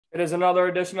It is another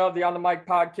edition of the On the Mic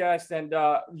podcast, and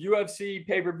UFC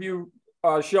pay-per-view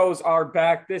shows are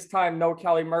back. This time, no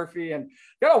Kelly Murphy, and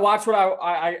gotta watch what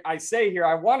I say here.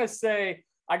 I want to say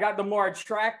I got the more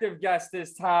attractive guest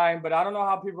this time, but I don't know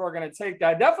how people are going to take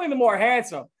that. Definitely the more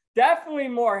handsome.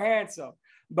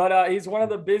 But he's one of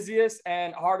the busiest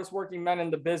and hardest working men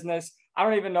in the business. I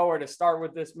don't even know where to start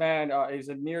with this man. He's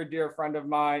a near dear friend of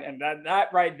mine, and that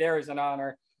right there is an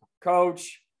honor.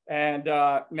 Coach. And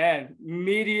man,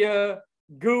 media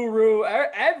guru,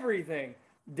 everything.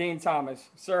 Dean Thomas,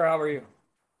 sir, how are you?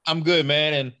 I'm good,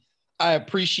 man, and I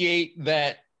appreciate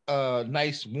that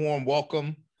nice, warm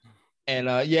welcome. And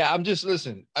yeah, I'm just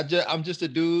a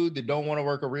dude that don't want to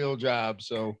work a real job.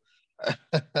 So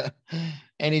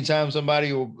anytime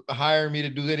somebody will hire me to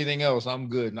do anything else, I'm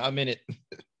good. I'm in it.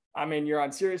 I mean, you're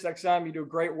on Sirius XM. You do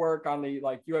great work on the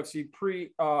UFC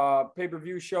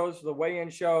pay-per-view shows, the weigh-in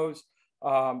shows.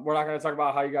 We're not going to talk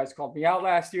about how you guys called me out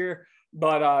last year,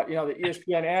 but the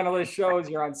ESPN analyst shows.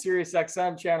 You're on Sirius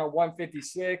XM channel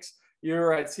 156.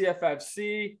 You're at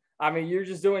CFFC. I mean, you're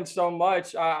just doing so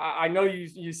much. I know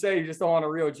you say you just don't want a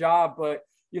real job, but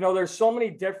there's so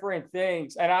many different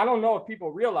things, and I don't know if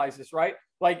people realize this, right?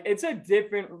 Like, it's a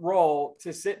different role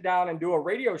to sit down and do a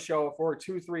radio show for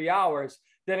 2-3 hours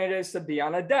than it is to be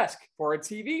on a desk for a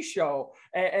TV show.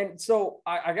 And so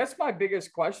I guess my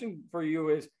biggest question for you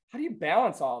is, how do you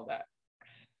balance all of that?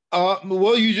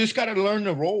 Well, you just got to learn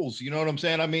the roles. You know what I'm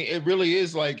saying? I mean, it really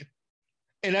is like,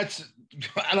 and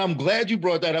I'm glad you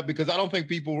brought that up, because I don't think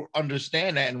people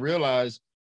understand that and realize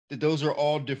that those are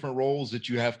all different roles that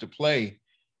you have to play.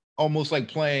 Almost like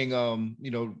playing,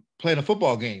 playing a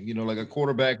football game, like a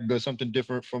quarterback does something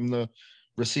different from the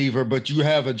receiver, but you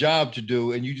have a job to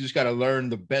do, and you just got to learn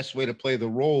the best way to play the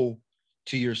role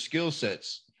to your skill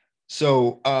sets.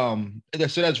 So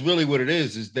that's really what it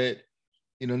is that,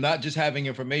 not just having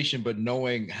information, but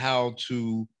knowing how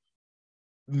to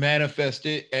manifest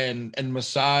it and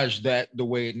massage that the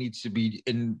way it needs to be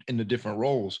in the different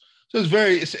roles. So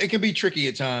it can be tricky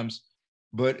at times,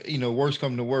 but worst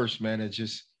come to worst, man, it's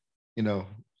just,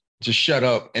 just shut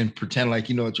up and pretend like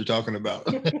you know what you're talking about.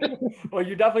 Well,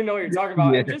 you definitely know what you're talking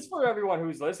about. Yeah. And just for everyone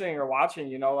who's listening or watching,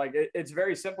 it's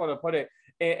very simple to put it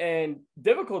in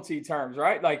difficulty terms,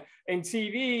 right? Like in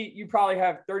TV, you probably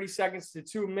have 30 seconds to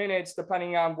 2 minutes,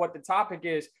 depending on what the topic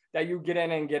is, that you get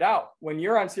in and get out. When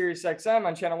you're on Sirius XM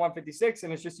on channel 156,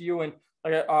 and it's just you and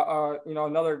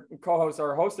another co-host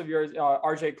or host of yours,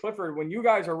 RJ Clifford, when you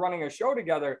guys are running a show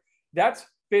together, that's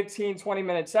 15,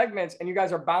 20-minute segments, and you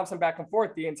guys are bouncing back and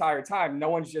forth the entire time. No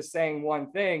one's just saying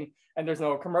one thing, and there's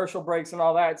no commercial breaks and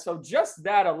all that. So just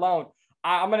that alone,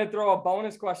 I'm going to throw a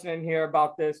bonus question in here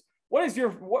about this.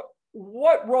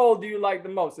 What role do you like the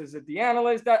most? Is it the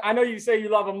analyst? I know you say you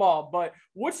love them all, but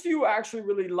which do you actually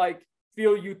really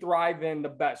feel you thrive in the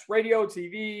best? Radio,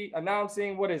 TV,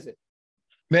 announcing, what is it?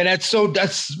 Man,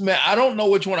 man, I don't know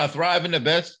which one I thrive in the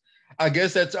best. I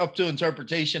guess that's up to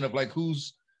interpretation of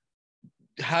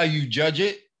how you judge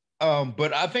it.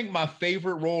 But I think my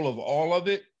favorite role of all of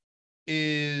it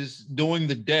is doing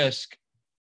the desk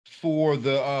for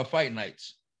the fight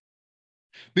nights.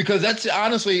 Because that's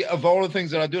honestly, of all the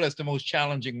things that I do, that's the most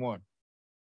challenging one.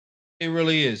 It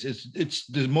really is. It's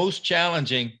the most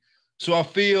challenging. So I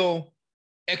feel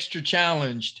extra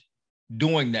challenged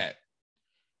doing that.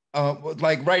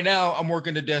 Like right now, I'm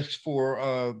working the desk for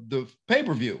the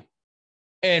pay-per-view.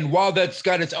 And while that's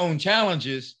got its own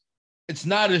challenges, it's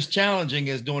not as challenging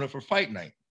as doing it for fight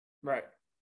night. Right.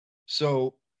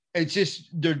 So it's just,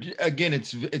 again,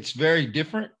 it's very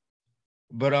different,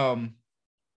 but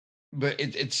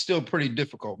it's still pretty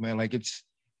difficult, man. Like it's,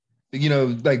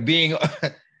 like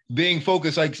being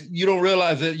focused, like you don't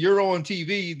realize that you're on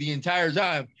TV the entire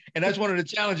time. And that's one of the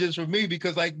challenges for me,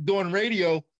 because like doing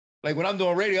radio, like when I'm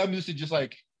doing radio, I'm used to just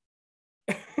like,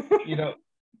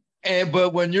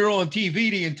 but when you're on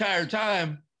TV the entire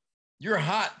time, you're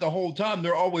hot the whole time.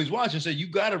 They're always watching. So you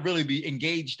got to really be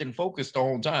engaged and focused the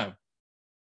whole time.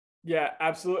 Yeah,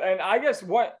 absolutely. And I guess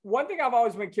one thing I've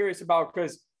always been curious about,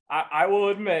 because I will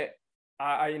admit,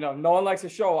 no one likes to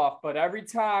show off, but every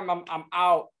time I'm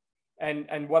out,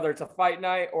 and whether it's a fight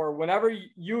night or whenever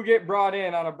you get brought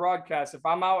in on a broadcast, if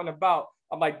I'm out and about,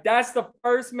 I'm like, that's the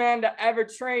first man to ever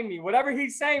train me. Whatever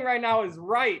he's saying right now is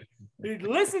right.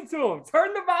 Listen to him.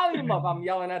 Turn the volume up. I'm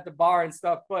yelling at the bar and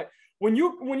stuff. But when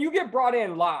you get brought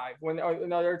in live, when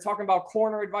they're talking about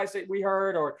corner advice that we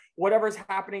heard or whatever's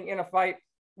happening in a fight,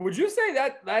 would you say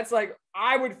that's like,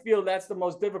 I would feel that's the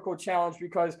most difficult challenge?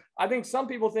 Because I think some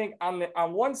people think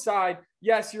on one side,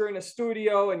 yes, you're in a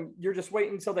studio and you're just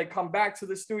waiting until they come back to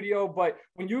the studio. But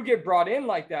when you get brought in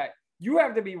like that, you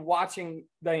have to be watching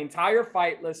the entire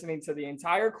fight, listening to the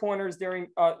entire corners during,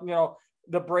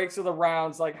 the breaks of the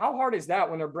rounds. Like, how hard is that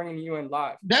when they're bringing you in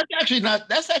live? That's actually not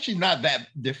that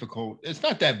difficult. It's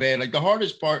not that bad. Like the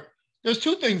hardest part, there's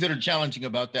two things that are challenging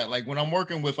about that. Like when I'm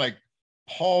working with like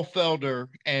Paul Felder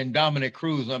and Dominic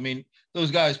Cruz, I mean, those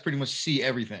guys pretty much see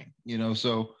everything,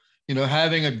 so,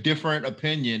 having a different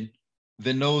opinion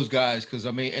than those guys, because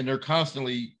I mean, and they're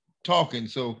constantly talking.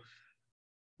 So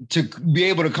to be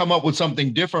able to come up with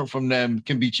something different from them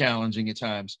can be challenging at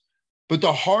times. But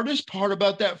the hardest part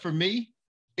about that for me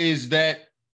is that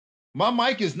my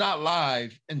mic is not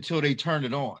live until they turn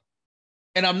it on.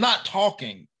 And I'm not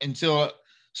talking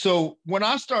so when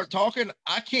I start talking,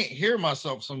 I can't hear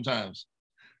myself sometimes.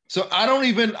 So I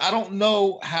don't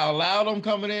know how loud I'm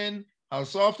coming in, how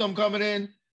soft I'm coming in.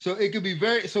 So it could be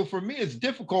so for me, it's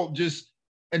difficult just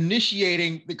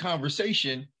initiating the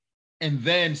conversation and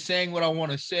then saying what I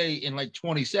want to say in like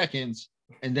 20 seconds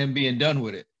and then being done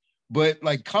with it. But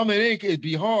like coming in, it'd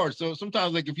be hard. So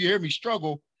sometimes like if you hear me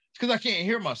struggle, it's because I can't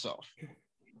hear myself.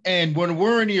 And when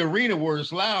we're in the arena where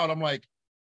it's loud, I'm like,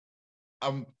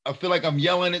 I feel like I'm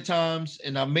yelling at times,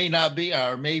 and I may not be,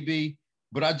 or maybe,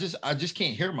 but I just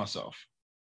can't hear myself.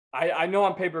 I know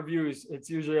on pay-per-views it's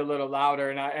usually a little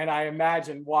louder, and I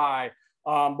imagine why.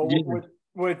 But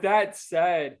with that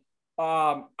said,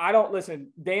 I don't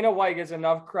listen. Dana White gets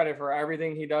enough credit for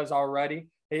everything he does already.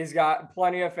 He's got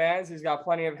plenty of fans. He's got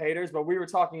plenty of haters. But we were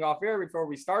talking off air before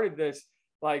we started this.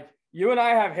 Like, you and I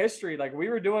have history. Like, we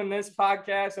were doing this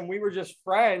podcast and we were just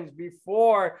friends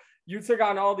before you took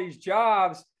on all these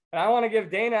jobs. And I don't want to give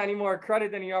Dana any more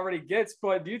credit than he already gets.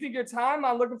 But do you think your time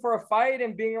on looking for a fight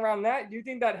and being around that, do you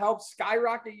think that helps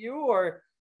skyrocket you? Or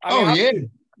yeah.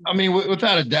 I mean,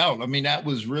 without a doubt. I mean, that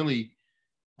was really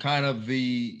kind of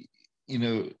that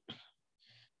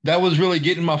was really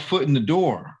getting my foot in the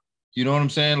door. You know what I'm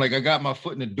saying? Like I got my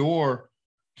foot in the door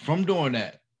from doing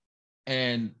that.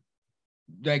 And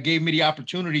that gave me the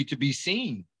opportunity to be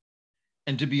seen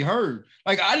and to be heard.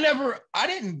 Like I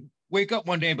didn't wake up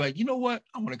one day and be like, you know what?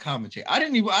 I want to commentate.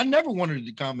 I never wanted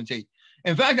to commentate.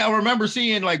 In fact, I remember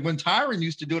seeing like when Tyron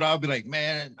used to do it, I'd be like,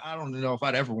 man, I don't know if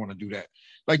I'd ever want to do that.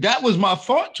 Like that was my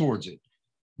thought towards it.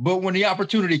 But when the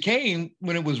opportunity came,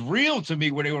 when it was real to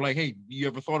me, where they were like, hey, you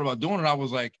ever thought about doing it? I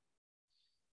was like,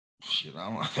 shit, I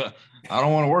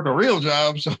don't want to work a real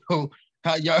job. So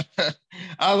I was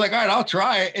like, all right, I'll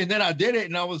try it. And then I did it.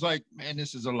 And I was like, man,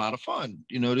 this is a lot of fun.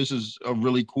 This is a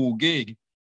really cool gig.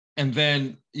 And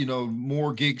then,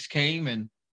 more gigs came and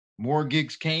more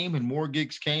gigs came and more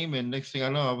gigs came. And next thing I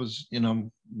know, I was,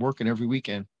 working every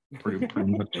weekend pretty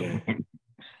much.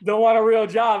 Don't want a real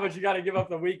job, but you got to give up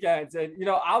the weekends. And,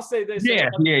 I'll say this. Yeah.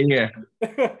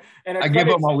 And I give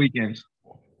up my weekends.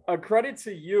 A credit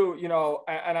to you,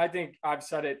 and I think I've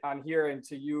said it on here and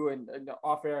to you and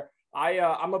off air.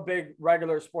 I'm a big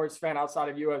regular sports fan outside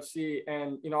of UFC.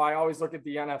 And, I always look at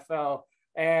the NFL.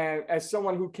 And as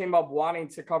someone who came up wanting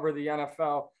to cover the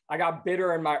NFL, I got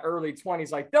bitter in my early 20s.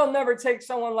 Like, they'll never take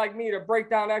someone like me to break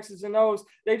down X's and O's.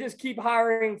 They just keep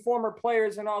hiring former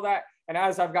players and all that. And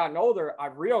as I've gotten older,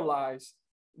 I've realized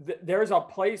there's a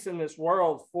place in this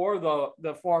world for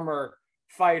the former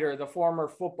fighter, the former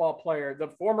football player, the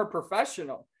former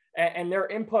professional. And their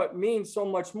input means so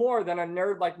much more than a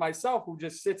nerd like myself who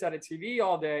just sits at a TV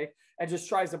all day and just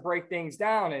tries to break things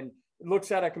down and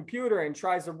looks at a computer and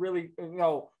tries to really,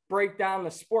 break down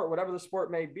the sport, whatever the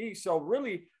sport may be. So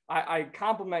really, I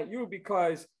compliment you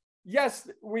because, yes,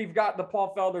 we've got the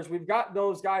Paul Felders. We've got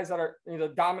those guys that are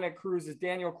Dominic Cruz's,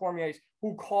 Daniel Cormier's,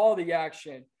 who call the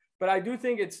action. But I do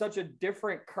think it's such a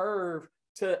different curve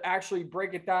to actually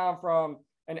break it down from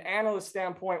an analyst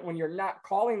standpoint when you're not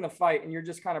calling the fight and you're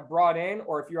just kind of brought in,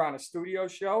 or if you're on a studio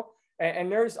show.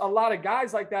 And there's a lot of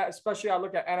guys like that, especially I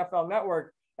look at NFL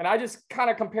Network, and I just kind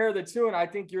of compare the two. And I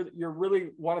think you're really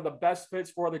one of the best fits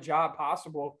for the job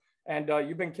possible. And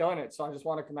you've been killing it. So I just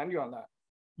want to commend you on that.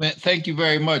 Man, thank you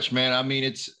very much, man. I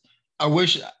mean, I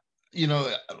wish,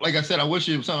 like I said, I wish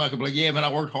it was something I could be like, yeah, man,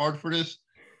 I worked hard for this.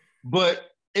 But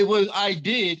I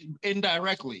did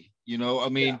indirectly, I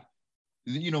mean,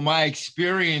 my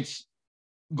experience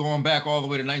going back all the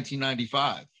way to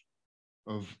 1995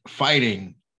 of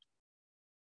fighting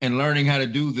and learning how to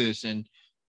do this and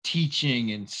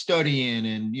teaching and studying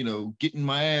and, getting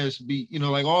my ass beat,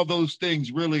 like all those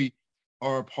things really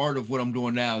are a part of what I'm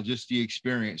doing now, just the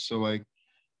experience. So like,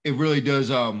 it really does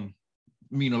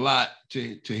mean a lot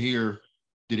to hear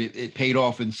that it paid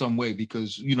off in some way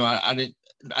because,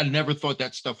 I never thought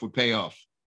that stuff would pay off.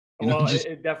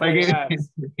 It definitely has.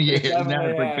 Yeah, it's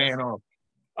never paying off.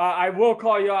 I will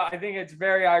call you out. I think it's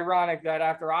very ironic that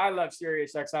after I left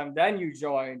Sirius XM, then you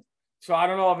joined. So I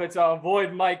don't know if it's a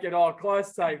avoid Mike at all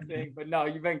costs type thing, but no,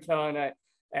 you've been killing it.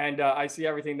 And I see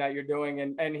everything that you're doing.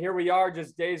 And here we are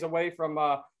just days away from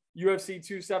UFC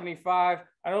 275.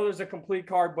 I know there's a complete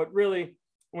card, but really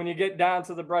when you get down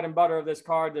to the bread and butter of this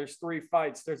card, there's 3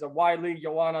 fights. There's a Weili,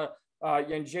 Joanna,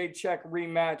 Jedrzejczyk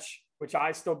rematch, which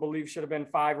I still believe should have been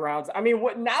 5 rounds. I mean,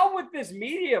 now with this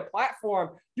media platform,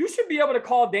 you should be able to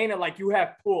call Dana like you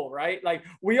have pool, right? Like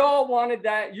we all wanted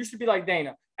that. You should be like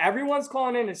Dana. Everyone's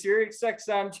calling in to Sirius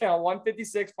XM channel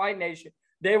 156 Fight Nation.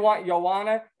 They want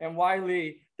Joanna and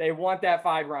Weili. They want that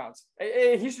 5 rounds.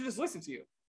 He should just listen to you.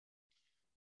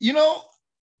 You know,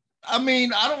 I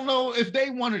mean, I don't know if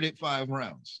they wanted it 5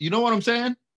 rounds. You know what I'm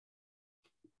saying?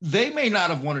 They may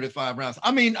not have wanted it 5 rounds.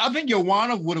 I mean, I think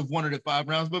Joanna would have wanted it 5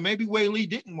 rounds, but maybe Weili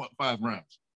didn't want 5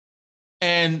 rounds.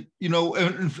 And, you know,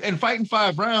 and fighting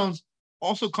 5 rounds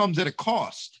also comes at a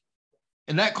cost.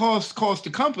 And that costs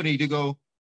the company to go,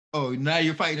 oh, now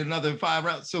you're fighting another 5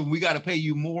 rounds, so we got to pay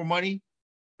you more money?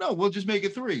 No, we'll just make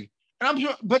it 3. And I'm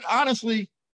sure, but honestly,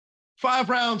 5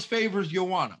 rounds favors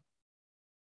Joanna.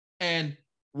 And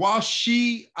while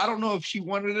I don't know if she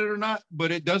wanted it or not,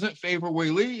 but it doesn't favor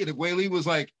Weili. And if Weili was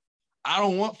like, I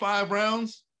don't want 5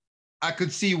 rounds, I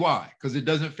could see why, because it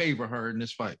doesn't favor her in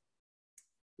this fight.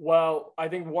 Well, I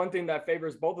think one thing that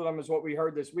favors both of them is what we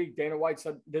heard this week. Dana White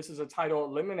said this is a title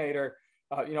eliminator.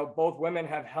 You know, both women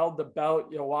have held the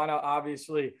belt. Joanna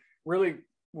obviously really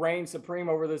reigned supreme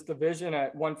over this division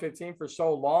at 115 for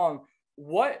so long.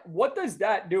 What does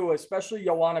that do, especially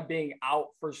Joanna being out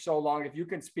for so long? If you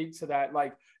can speak to that,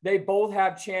 like they both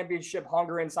have championship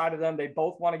hunger inside of them. They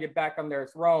both want to get back on their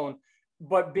throne,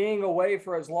 but being away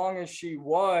for as long as she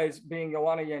was, being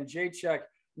Joanna Jedrzejczyk,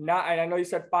 not, and I know you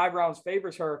said 5 rounds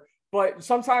favors her, but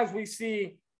sometimes we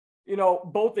see, you know,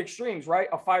 both extremes, right?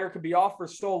 A fighter could be off for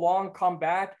so long, come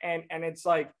back, and it's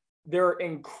like they're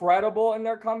incredible in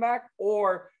their comeback,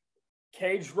 or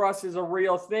cage rust is a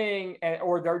real thing,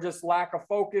 or they're just lack of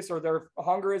focus, or their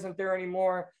hunger isn't there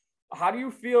anymore. How do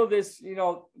you feel this, you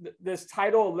know, this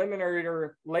title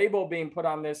eliminator label being put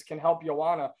on this can help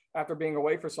Joanna after being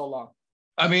away for so long?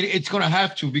 I mean, it's going to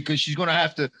have to, because she's going to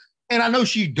have to, and I know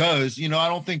she does, you know, I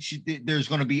don't think there's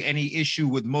going to be any issue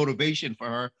with motivation for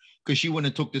her, because she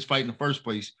wouldn't have took this fight in the first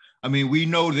place. I mean, we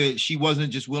know that she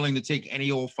wasn't just willing to take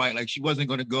any old fight. Like, she wasn't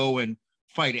going to go and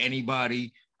fight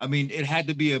anybody. I mean, it had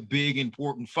to be a big,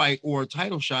 important fight or a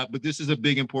title shot, but this is a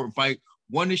big, important fight.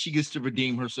 One, that she gets to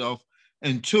redeem herself.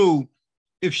 And 2,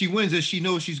 if she wins it, she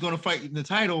knows she's going to fight in the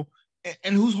title.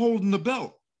 And who's holding the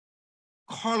belt?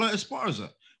 Carla Esparza,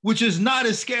 which is not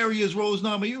as scary as Rose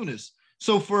Namajunas.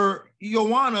 So for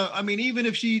Joanna, I mean, even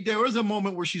if there was a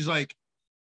moment where she's like,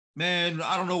 man,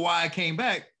 I don't know why I came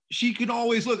back, she can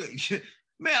always look at,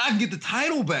 man, I can get the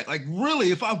title back. Like,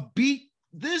 really, if I beat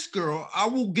this girl, I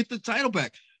will get the title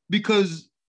back. Because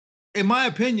in my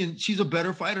opinion, she's a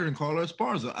better fighter than Carla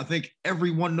Esparza. I think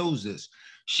everyone knows this.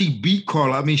 She beat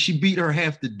Carla. I mean, she beat her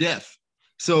half to death.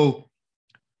 So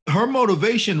her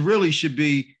motivation really should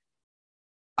be,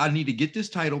 I need to get this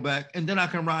title back, and then I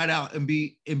can ride out and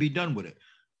be done with it.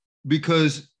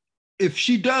 Because if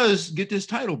she does get this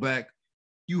title back,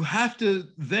 you have to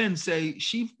then say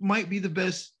she might be the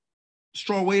best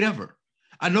strawweight ever.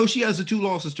 I know she has the 2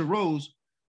 losses to Rose,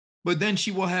 but then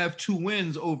she will have 2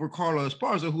 wins over Carla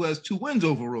Esparza, who has 2 wins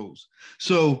over Rose.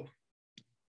 So,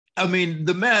 I mean,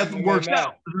 the math works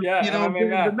out. Yeah, you know,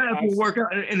 the math will work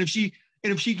out. And if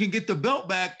she can get the belt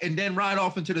back and then ride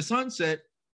off into the sunset,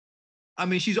 I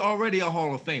mean, she's already a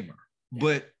Hall of Famer.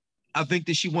 But I think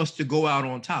that she wants to go out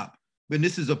on top. And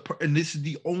this is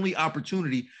the only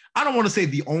opportunity. I don't want to say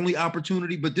the only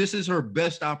opportunity, but this is her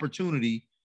best opportunity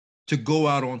to go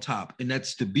out on top. And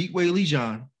that's to beat Weili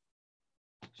Zhang,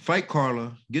 fight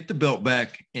Carla, get the belt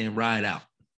back, and ride out.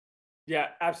 Yeah,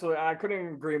 absolutely. I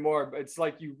couldn't agree more. It's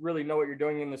like you really know what you're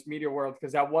doing in this media world,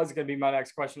 because that was going to be my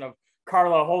next question of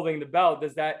Carla holding the belt.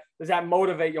 Does that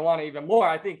motivate Joanna even more?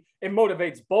 I think it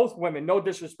motivates both women. No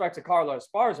disrespect to Carla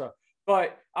Esparza,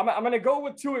 but I'm going to go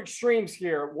with 2 extremes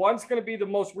here. One's going to be the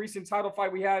most recent title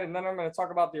fight we had, and then I'm going to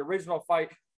talk about the original fight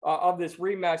of this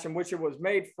rematch in which it was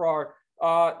made for.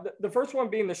 The first one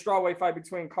being the strawweight fight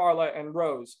between Carla and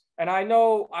Rose. And I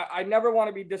know I never want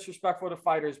to be disrespectful to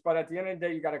fighters, but at the end of the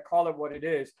day, you got to call it what it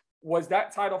is. Was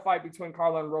that title fight between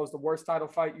Carla and Rose the worst title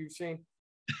fight you've seen?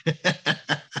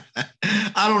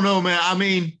 I don't know, man. I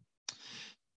mean,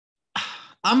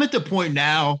 I'm at the point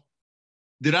now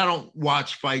that I don't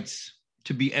watch fights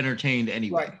to be entertained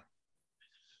anyway. Right.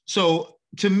 So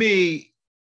to me,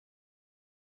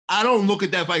 I don't look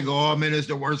at that fight and go, oh, man, it's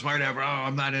the worst fight ever. Oh,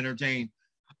 I'm not entertained.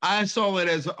 I saw it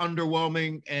as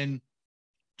underwhelming, and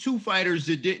 2 fighters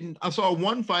that didn't. I saw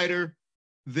one fighter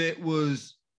that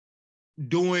was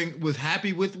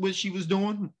happy with what she was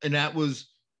doing, and that was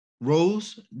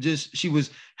Rose. Just she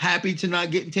was happy to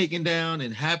not getting taken down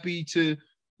and happy to,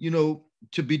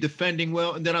 to be defending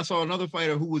well. And then I saw another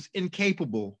fighter who was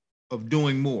incapable of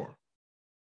doing more.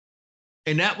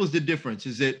 And that was the difference,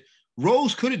 is that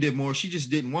Rose could have did more. She just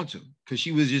didn't want to because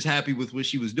she was just happy with what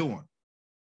she was doing.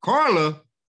 Carla,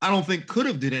 I don't think could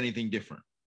have did anything different,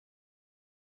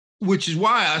 which is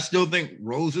why I still think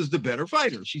Rose is the better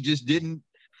fighter. She just didn't.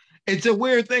 It's a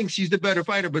weird thing. She's the better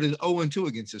fighter, but it's 0-2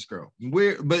 against this girl.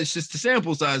 Weird, but it's just the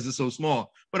sample size is so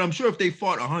small. But I'm sure if they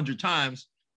fought 100 times,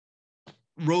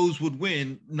 Rose would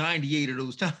win 98 of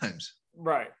those times.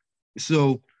 Right.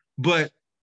 So, but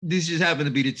this just happened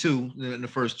to be the two in the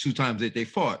first 2 times that they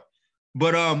fought.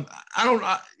 But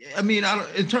I mean,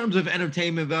 in terms of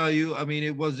entertainment value, I mean,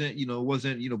 it wasn't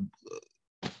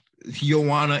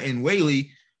Joanna and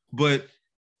Weili, but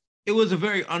it was a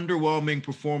very underwhelming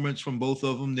performance from both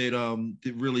of them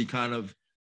that really kind of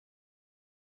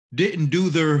didn't do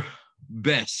their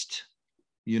best.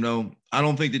 I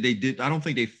don't think that they did. I don't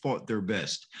think they fought their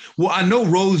best. Well, I know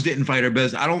Rose didn't fight her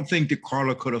best. I don't think that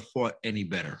Carla could have fought any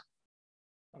better.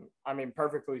 I mean,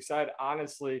 perfectly said,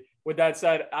 honestly. With that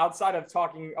said, outside of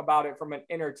talking about it from an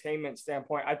entertainment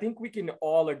standpoint, I think we can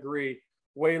all agree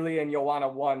Weili and Joanna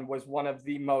 1 was one of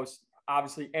the most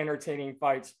obviously entertaining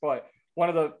fights, but one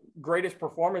of the greatest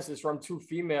performances from 2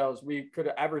 females we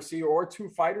could ever see, or 2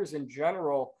 fighters in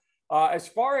general. As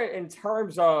far in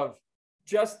terms of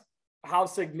just how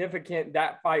significant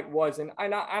that fight was, and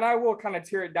I will kind of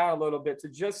tear it down a little bit to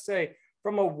just say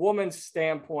from a woman's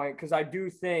standpoint, because I do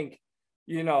think,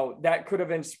 that could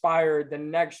have inspired the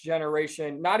next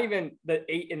generation, not even the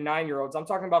 8 and 9-year-olds. I'm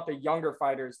talking about the younger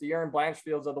fighters, the Aaron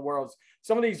Blanchfields of the world.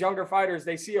 Some of these younger fighters,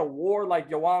 they see a war like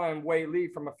Joanna and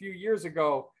Weili from a few years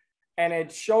ago, and it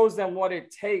shows them what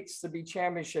it takes to be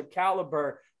championship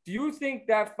caliber. Do you think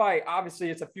that fight, obviously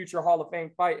it's a future Hall of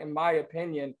Fame fight, in my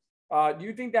opinion, do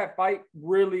you think that fight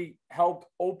really helped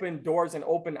open doors and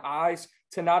open eyes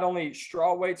to not only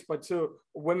strawweights, but to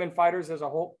women fighters as a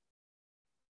whole?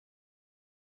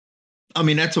 I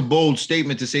mean, that's a bold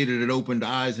statement to say that it opened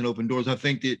eyes and opened doors. I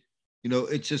think that,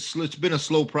 it's been a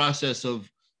slow process of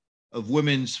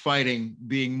women's fighting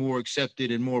being more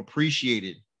accepted and more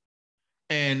appreciated.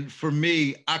 And for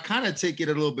me, I kind of take it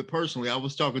a little bit personally. I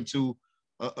was talking to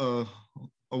a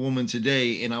woman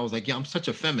today, and I was like, yeah, I'm such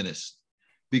a feminist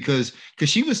because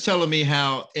she was telling me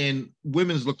how in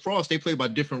women's lacrosse, they play by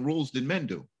different rules than men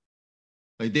do.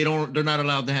 Like they're not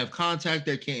allowed to have contact.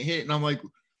 They can't hit. And I'm like,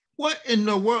 what in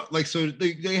the world? Like, so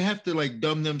they have to like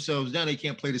dumb themselves down. They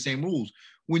can't play the same rules.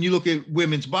 When you look at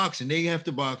women's boxing, they have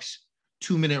to box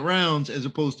 2-minute rounds as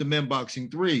opposed to men boxing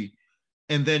 3.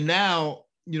 And then now,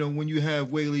 when you have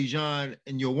Weili, Zhang,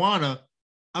 and Joanna,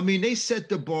 I mean, they set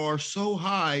the bar so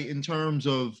high in terms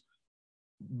of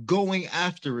going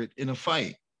after it in a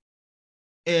fight.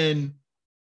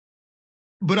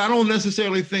 But I don't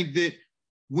necessarily think that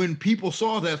when people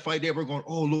saw that fight, they were going,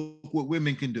 oh, look what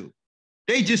women can do.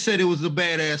 They just said it was a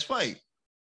badass fight.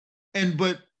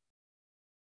 But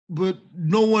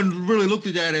no one really looked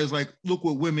at that as like, look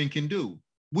what women can do,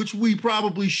 which we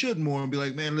probably should more and be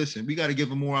like, man, listen, we got to give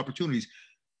them more opportunities.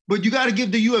 But you got to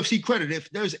give the UFC credit. If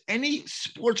there's any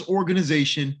sports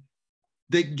organization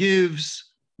that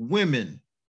gives women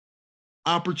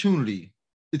opportunity,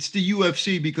 it's the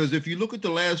UFC, because if you look at the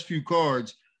last few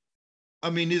cards, I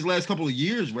mean, these last couple of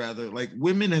years, rather, like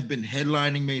women have been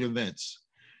headlining main events.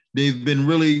 They've been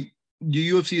really, the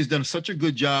UFC has done such a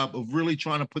good job of really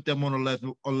trying to put them on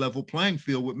a level playing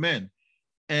field with men.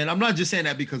 And I'm not just saying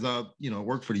that because I,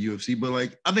 work for the UFC, but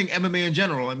like, I think MMA in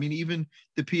general, I mean, even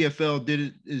the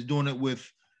PFL is doing it with,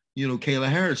 Kayla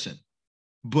Harrison,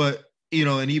 but,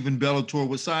 and even Bellator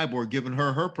with Cyborg, giving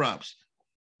her props.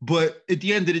 But at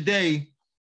the end of the day,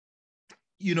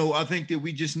 I think that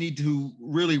we just need to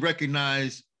really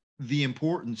recognize the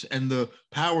importance and the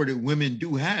power that women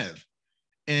do have.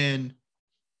 And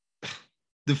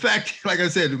the fact, like I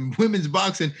said, in women's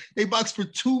boxing, they box for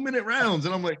 2-minute rounds.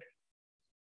 And I'm like,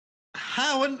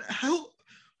 how it's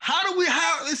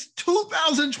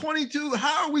 2022,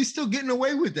 how are we still getting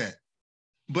away with that?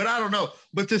 But I don't know.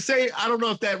 But to say, I don't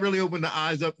know if that really opened the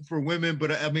eyes up for women,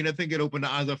 but I mean, I think it opened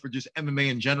the eyes up for just MMA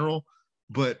in general.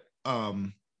 But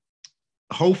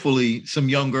hopefully some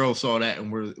young girls saw that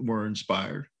and were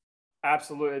inspired.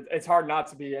 Absolutely. It's hard not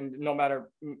to be, and no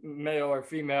matter male or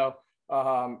female,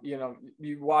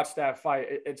 you watch that fight,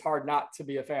 it's hard not to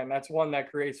be a fan. That's one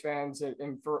that creates fans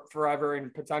and forever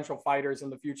and potential fighters in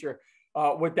the future.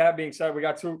 With that being said, we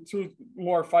got two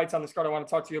more fights on this card I want to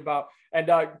talk to you about, and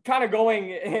kind of going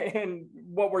in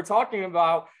what we're talking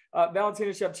about.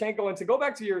 Valentina Shevchenko. And to go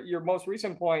back to your most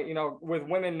recent point, you know, with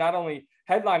women not only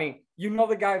headlining, you know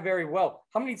the guy very well.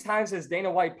 How many times has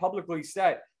Dana White publicly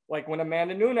said, like when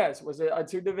Amanda Nunes was a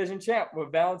two-division champ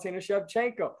with Valentina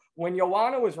Shevchenko, when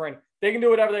Joanna was reigning, they can do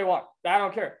whatever they want. I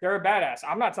don't care. They're a badass.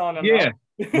 I'm not telling them yeah. no.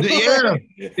 Yeah,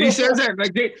 he says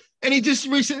that and he just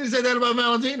recently said that about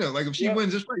Valentina. Like if she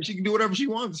wins this fight, she can do whatever she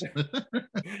wants.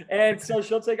 And so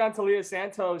she'll take on Talia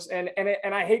Santos, and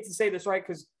I hate to say this, right?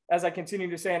 Because as I continue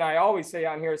to say, and I always say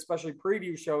on here, especially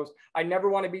preview shows, I never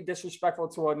want to be disrespectful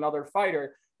to another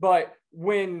fighter. But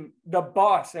when the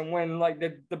boss and when like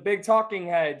the big talking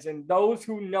heads and those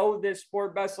who know this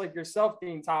sport best, like yourself,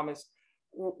 Dean Thomas,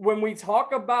 when we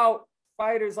talk about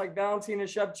fighters like Valentina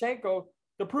Shevchenko,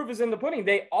 the proof is in the pudding.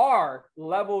 They are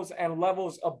levels and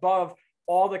levels above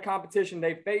all the competition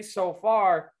they faced so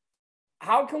far.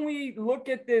 How can we look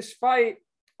at this fight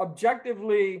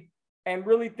objectively and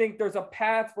really think there's a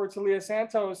path for Talia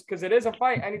Santos? Because it is a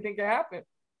fight. Anything can happen.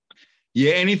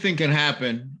 Yeah, anything can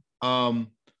happen.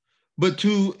 But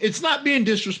it's not being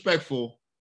disrespectful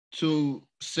to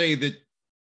say that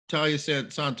Talia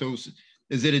Santos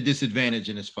is at a disadvantage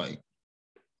in this fight.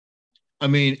 I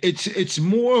mean, it's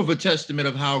more of a testament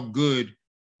of how good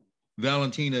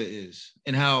Valentina is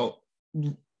and how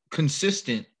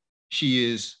consistent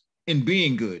she is in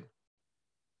being good.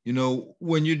 You know,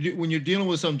 when you're dealing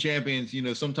with some champions, you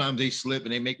know, sometimes they slip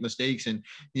and they make mistakes, and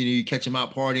you know you catch them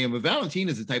out partying. But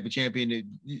Valentina's the type of champion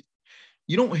that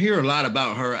you don't hear a lot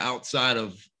about her outside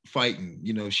of fighting.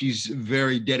 You know, she's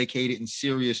very dedicated and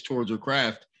serious towards her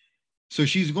craft. So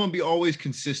she's going to be always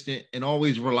consistent and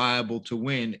always reliable to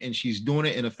win. And she's doing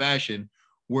it in a fashion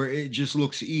where it just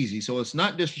looks easy. So it's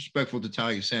not disrespectful to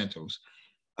Talia Santos.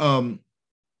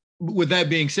 With that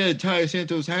being said, Talia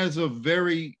Santos has a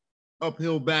very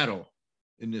uphill battle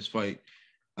in this fight.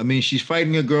 I mean, she's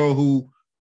fighting a girl who,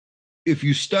 if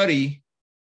you study,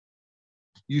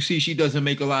 you see she doesn't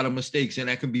make a lot of mistakes, and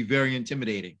that can be very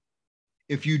intimidating.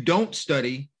 If you don't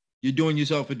study, you're doing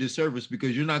yourself a disservice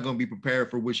because you're not going to be prepared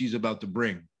for what she's about to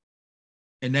bring.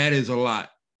 And that is a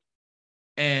lot.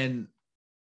 And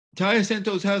Talia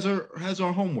Santos has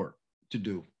her homework to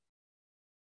do.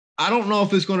 I don't know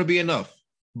if it's going to be enough,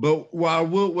 but what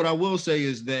I will say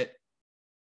is that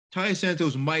Talia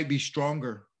Santos might be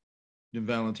stronger than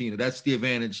Valentina. That's the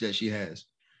advantage that she has.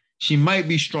 She might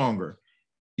be stronger.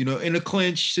 You know, in a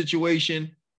clinch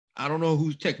situation, I don't know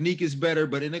whose technique is better,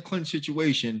 but in a clinch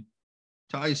situation,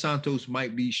 Talia Santos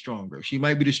might be stronger. She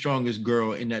might be the strongest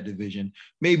girl in that division,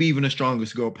 maybe even the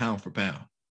strongest girl pound for pound.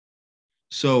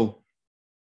 So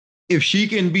if she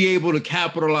can be able to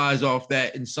capitalize off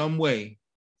that in some way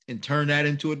and turn that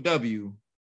into a W,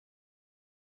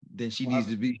 then she needs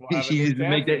to be, she needs to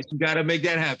make that, she got to make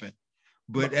that happen.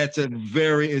 But that's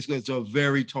it's a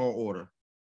very tall order.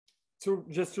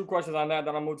 Just two questions on that,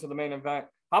 then I'll move to the main event.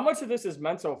 How much of this is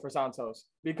mental for Santos?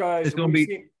 Because it's going to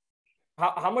be,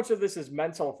 how much of this is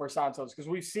mental for Santos? Because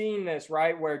we've seen this,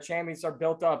 right, where champions are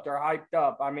built up, they're hyped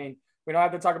up. I mean, we don't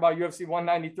have to talk about UFC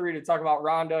 193 to talk about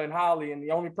Ronda and Holly, and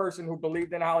the only person who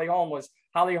believed in Holly Holm was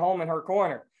Holly Holm in her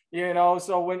corner. You know,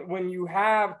 so when you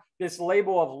have this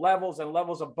label of levels and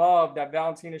levels above that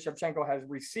Valentina Shevchenko has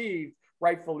received,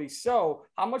 rightfully so,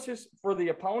 how much is for the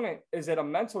opponent? Is it a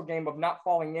mental game of not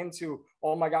falling into,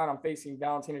 oh my God, I'm facing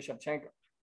Valentina Shevchenko?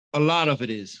 A lot of it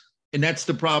is. And that's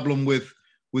the problem with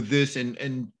this,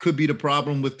 and could be the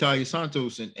problem with Talia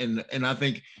Santos, and I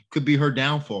think could be her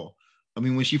downfall. I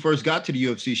mean, when she first got to the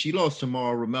UFC, she lost to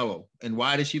Mara Romello. And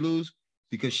why did she lose?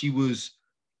 Because she was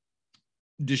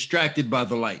distracted by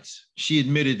the lights. She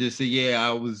admitted to say, yeah,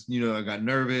 I was, you know, I got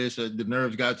nervous. The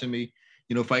nerves got to me,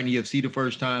 you know, fighting the UFC the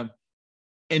first time.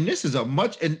 And this is a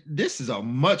much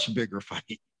bigger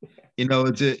fight. You know,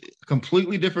 it's a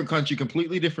completely different country,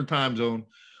 completely different time zone.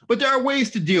 But there are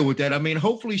ways to deal with that. I mean,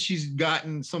 hopefully she's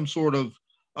gotten some sort of,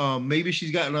 maybe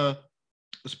she's gotten a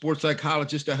sports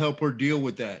psychologist to help her deal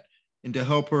with that and to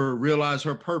help her realize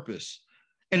her purpose.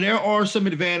 And there are some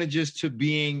advantages to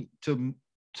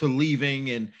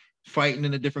leaving and fighting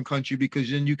in a different country,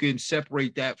 because then you can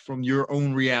separate that from your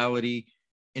own reality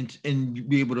and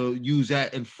be able to use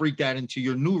that and freak that into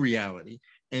your new reality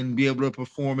and be able to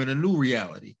perform in a new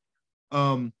reality.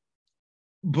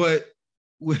 But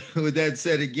with that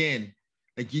said, again,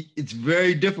 like it's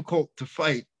very difficult to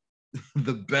fight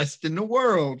the best in the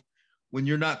world when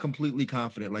you're not completely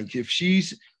confident. Like if she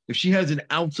has an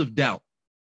ounce of doubt,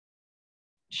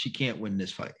 she can't win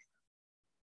this fight.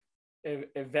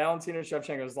 If Valentina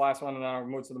Shevchenko is the last one, and then I'll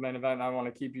move to the main event, and I don't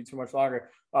want to keep you too much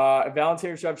longer. If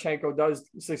Valentina Shevchenko does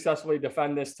successfully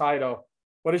defend this title,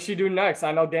 What does she do next?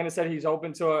 I know Dana said he's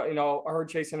open to her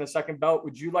chasing a second belt.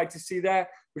 Would you like to see that?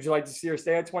 Would you like to see her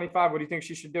stay at 25? What do you think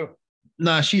she should do?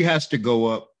 Nah, she has to go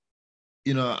up.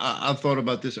 I thought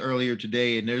about this earlier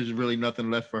today, and there's really nothing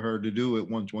left for her to do at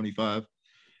 125.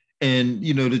 And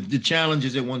the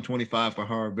challenges at 125 for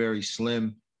her are very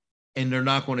slim, and they're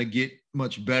not going to get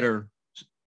much better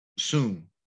soon,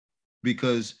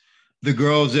 because the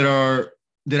girls that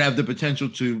have the potential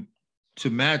to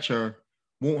match her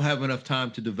won't have enough time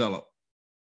to develop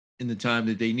in the time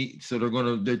that they need. So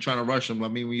they're trying to rush them. I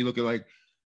mean, when you look at like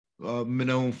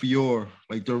Manon Fior,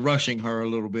 like they're rushing her a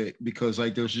little bit because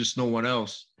like there's just no one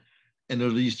else, and they're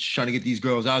at least trying to get these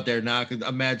girls out there. Now I could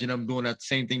imagine them doing that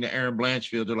same thing to Erin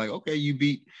Blanchfield. They're like, okay, you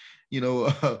beat,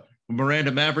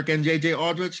 Miranda Maverick and JJ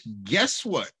Aldrich. Guess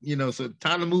what? So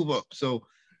time to move up. So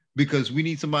because we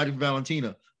need somebody for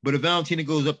Valentina. But if Valentina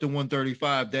goes up to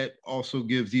 135, that also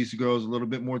gives these girls a little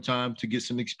bit more time to get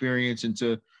some experience and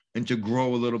to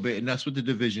grow a little bit. And that's what the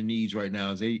division needs right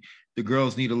now. Is the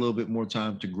girls need a little bit more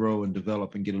time to grow and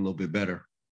develop and get a little bit better.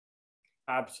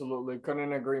 Absolutely.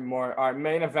 Couldn't agree more. All right,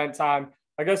 main event time.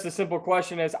 I guess the simple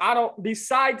question is,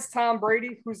 besides Tom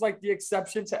Brady, who's like the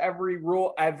exception to every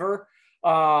rule ever,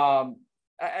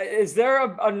 is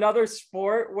there another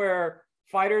sport where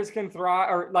fighters can thrive,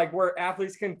 or like where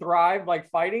athletes can thrive, like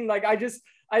fighting? Like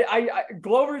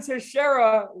Glover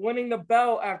Teixeira winning the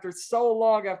belt after so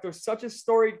long, after such a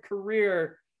storied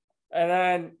career, and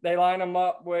then they line him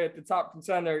up with the top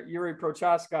contender, Yuri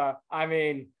Prochaska. I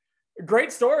mean,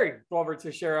 great story, Glover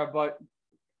Teixeira, but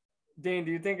Dean,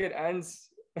 do you think it ends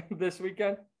this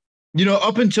weekend?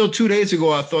 Up until 2 days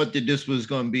ago, I thought that this was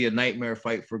going to be a nightmare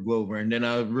fight for Glover. And then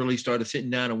I really started sitting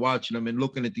down and watching them and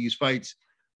looking at these fights,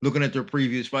 looking at their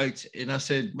previous fights. And I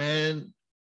said, man,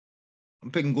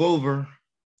 I'm picking Glover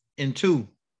in 2.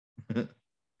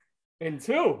 In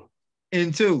 2?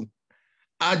 In 2.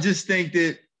 I just think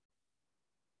that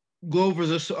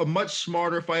Glover's a much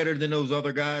smarter fighter than those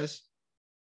other guys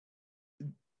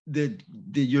that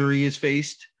Yuri has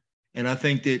faced. And I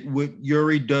think that what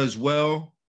Yuri does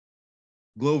well,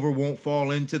 Glover won't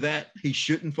fall into that. He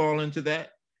shouldn't fall into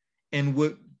that. And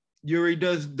what Yuri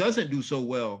doesn't do so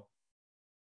well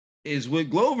is what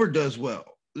Glover does well,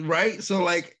 right? So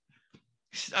like,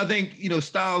 I think,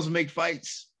 styles make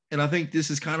fights. And I think this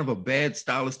is kind of a bad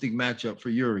stylistic matchup for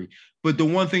Yuri. But the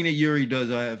one thing that Yuri does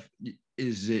have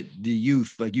is that the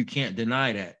youth, like you can't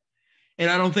deny that. And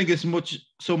I don't think it's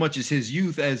so much as his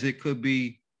youth as it could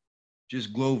be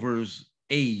just Glover's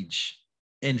age.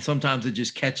 And sometimes it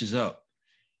just catches up.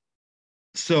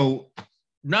 So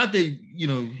not that,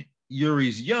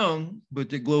 Yuri's young, but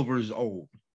that Glover is old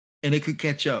and it could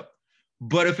catch up.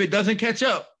 But if it doesn't catch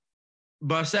up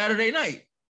by Saturday night,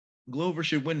 Glover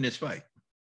should win this fight.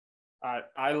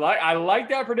 I like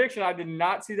that prediction. I did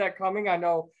not see that coming. I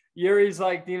know Yuri's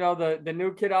like, the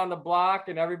new kid on the block,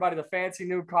 and everybody, the fancy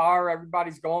new car,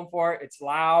 everybody's going for it. It's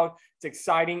loud. It's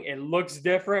exciting. It looks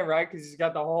different, right? Because he's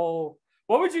got the whole,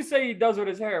 what would you say he does with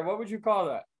his hair? What would you call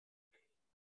that?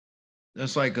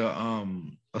 That's like a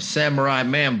samurai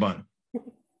man bun.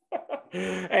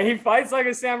 And he fights like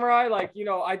a samurai. Like,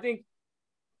 I think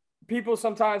people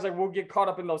sometimes like will get caught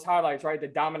up in those highlights, right? The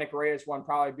Dominic Reyes one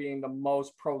probably being the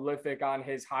most prolific on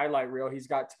his highlight reel. He's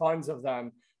got tons of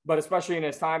them, but especially in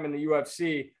his time in the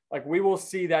UFC, like we will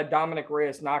see that Dominic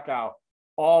Reyes knockout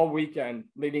all weekend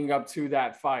leading up to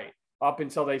that fight, up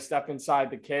until they step inside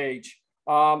the cage.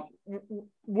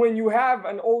 When you have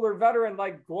an older veteran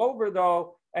like Glover,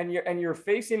 though, and you're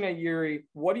facing a Yuri,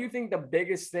 what do you think the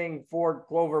biggest thing for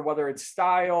Glover, whether it's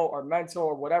style or mental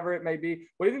or whatever it may be,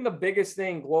 what do you think the biggest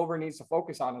thing Glover needs to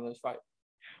focus on in this fight?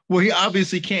 Well, he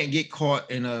obviously can't get caught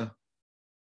in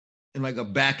like a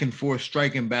back and forth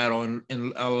striking battle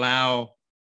and allow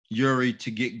Yuri to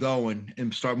get going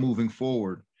and start moving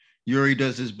forward. Yuri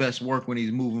does his best work when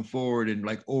he's moving forward and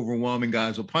like overwhelming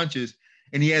guys with punches.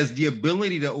 And he has the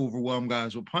ability to overwhelm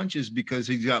guys with punches because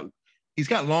he's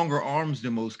got longer arms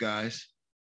than most guys,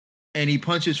 and he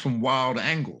punches from wild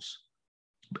angles.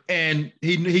 And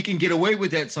he can get away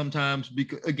with that sometimes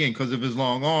because of his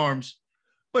long arms,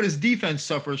 but his defense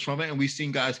suffers from it. And we've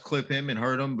seen guys clip him and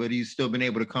hurt him, but he's still been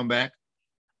able to come back.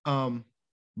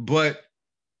 But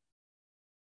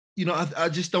I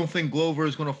just don't think Glover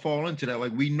is going to fall into that.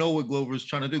 Like, we know what Glover is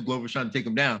trying to do. Glover's trying to take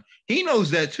him down. He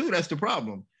knows that too. That's the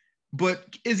problem.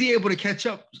 But is he able to catch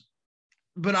up?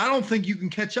 But I don't think you can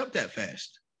catch up that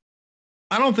fast.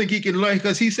 I don't think he can learn,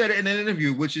 because he said it in an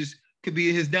interview, which could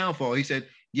be his downfall. He said,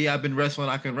 yeah, I've been wrestling.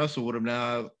 I can wrestle with him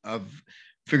now. I've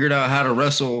figured out how to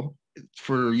wrestle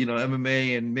for,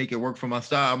 MMA and make it work for my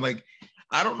style. I'm like,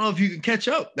 I don't know if you can catch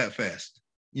up that fast,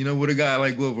 with a guy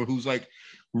like Glover, who's like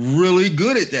really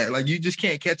good at that. Like, you just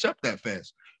can't catch up that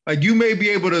fast. Like, you may be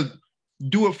able to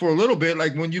do it for a little bit.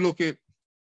 Like, when you look at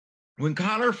when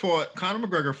Conor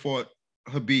McGregor fought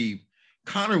Habib,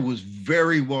 Conor was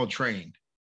very well trained.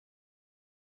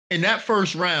 In that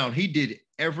first round, he did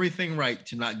everything right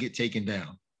to not get taken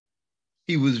down.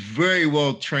 He was very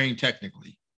well trained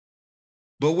technically.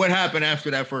 But what happened after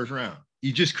that first round?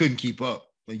 You just couldn't keep up.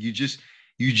 Like, you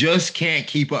just can't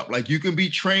keep up. Like, you can be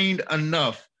trained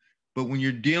enough, but when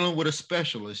you're dealing with a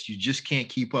specialist, you just can't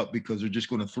keep up because they're just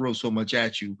going to throw so much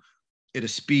at you at a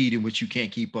speed in which you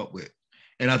can't keep up with.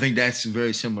 And I think that's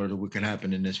very similar to what can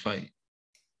happen in this fight.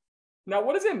 Now,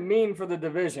 what does it mean for the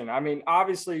division? I mean,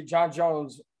 obviously, Jon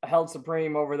Jones held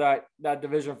supreme over that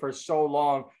division for so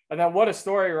long. And then what a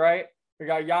story, right? We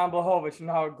got Jan Blachowicz,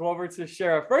 now Glover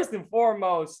Teixeira. First and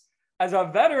foremost, as a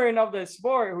veteran of the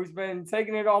sport who's been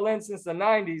taking it all in since the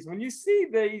 90s, when you see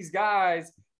these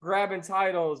guys grabbing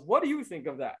titles, what do you think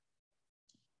of that?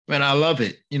 Man, I love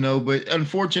it, but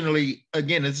unfortunately,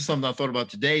 again, this is something I thought about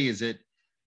today, is that,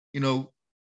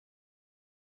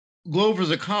 Glover's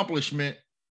accomplishment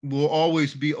will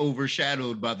always be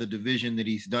overshadowed by the division that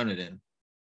he's done it in.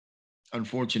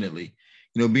 Unfortunately,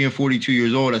 being 42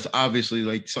 years old, that's obviously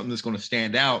like something that's going to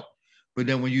stand out. But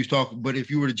then but if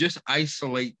you were to just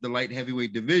isolate the light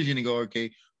heavyweight division and go,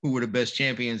 okay, who were the best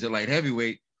champions at light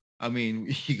heavyweight? I mean,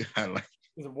 you got like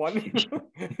just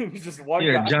one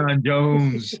guy. Jon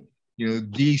Jones,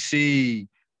 DC,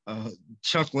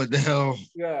 Chuck Liddell.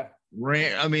 Yeah.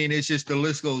 I mean, it's just, the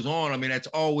list goes on. I mean, that's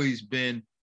always been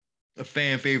a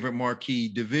fan favorite marquee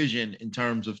division in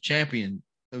terms of champions.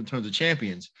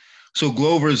 So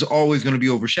Glover is always going to be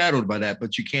overshadowed by that,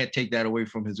 but you can't take that away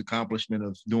from his accomplishment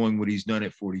of doing what he's done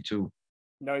at 42.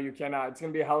 No, you cannot. It's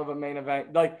going to be a hell of a main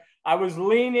event. Like, I was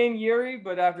leaning Yuri,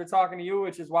 but after talking to you,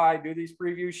 which is why I do these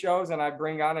preview shows and I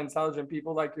bring on intelligent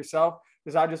people like yourself,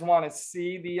 because I just want to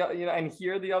see and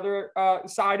hear the other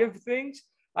side of things.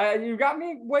 You got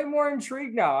me way more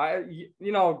intrigued now.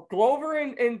 Glover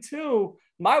in 2,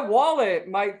 my wallet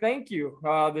might thank you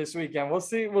this weekend. We'll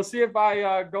see if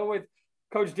I go with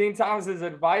Coach Dean Thomas's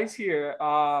advice here.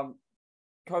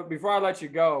 Before I let you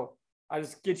go, I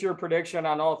just get your prediction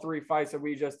on all 3 fights that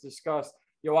we just discussed: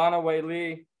 Joanna,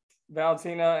 Weili,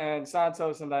 Valentina, and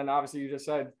Santos, and then obviously you just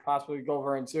said possibly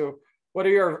Glover in 2. What are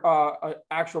your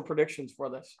actual predictions for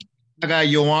this? I got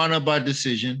Joanna by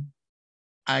decision.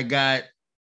 I got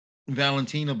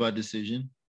Valentina by decision,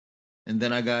 and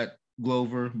then I got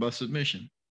Glover by submission.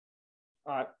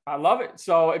 All right, I love it.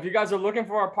 So if you guys are looking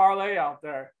for a parlay out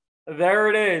there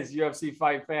it is, UFC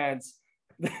fight fans.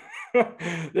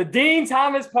 The Dean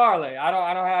Thomas parlay. I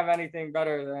don't have anything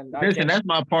better than. Listen, that's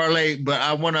my parlay, but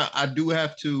I do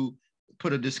have to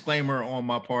put a disclaimer on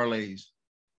my parlays.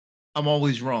 I'm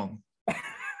always wrong.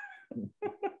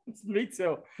 Me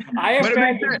too.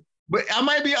 But I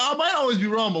might always be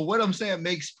wrong, but what I'm saying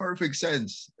makes perfect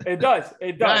sense. It does.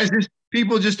 Guys,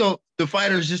 the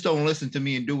fighters just don't listen to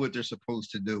me and do what they're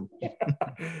supposed to do.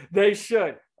 They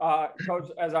should.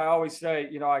 Coach, as I always say,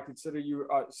 I consider you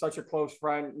such a close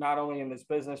friend, not only in this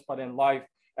business, but in life.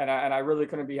 And I really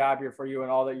couldn't be happier for you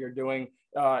and all that you're doing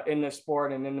in this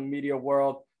sport and in the media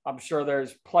world. I'm sure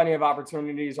there's plenty of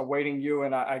opportunities awaiting you,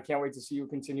 and I can't wait to see you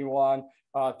continue on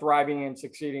thriving and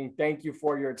succeeding. Thank you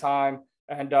for your time.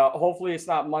 And hopefully it's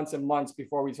not months and months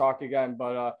before we talk again,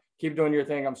 but keep doing your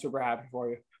thing. I'm super happy for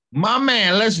you. My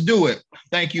man, let's do it.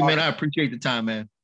 Thank you, man. I appreciate the time, man.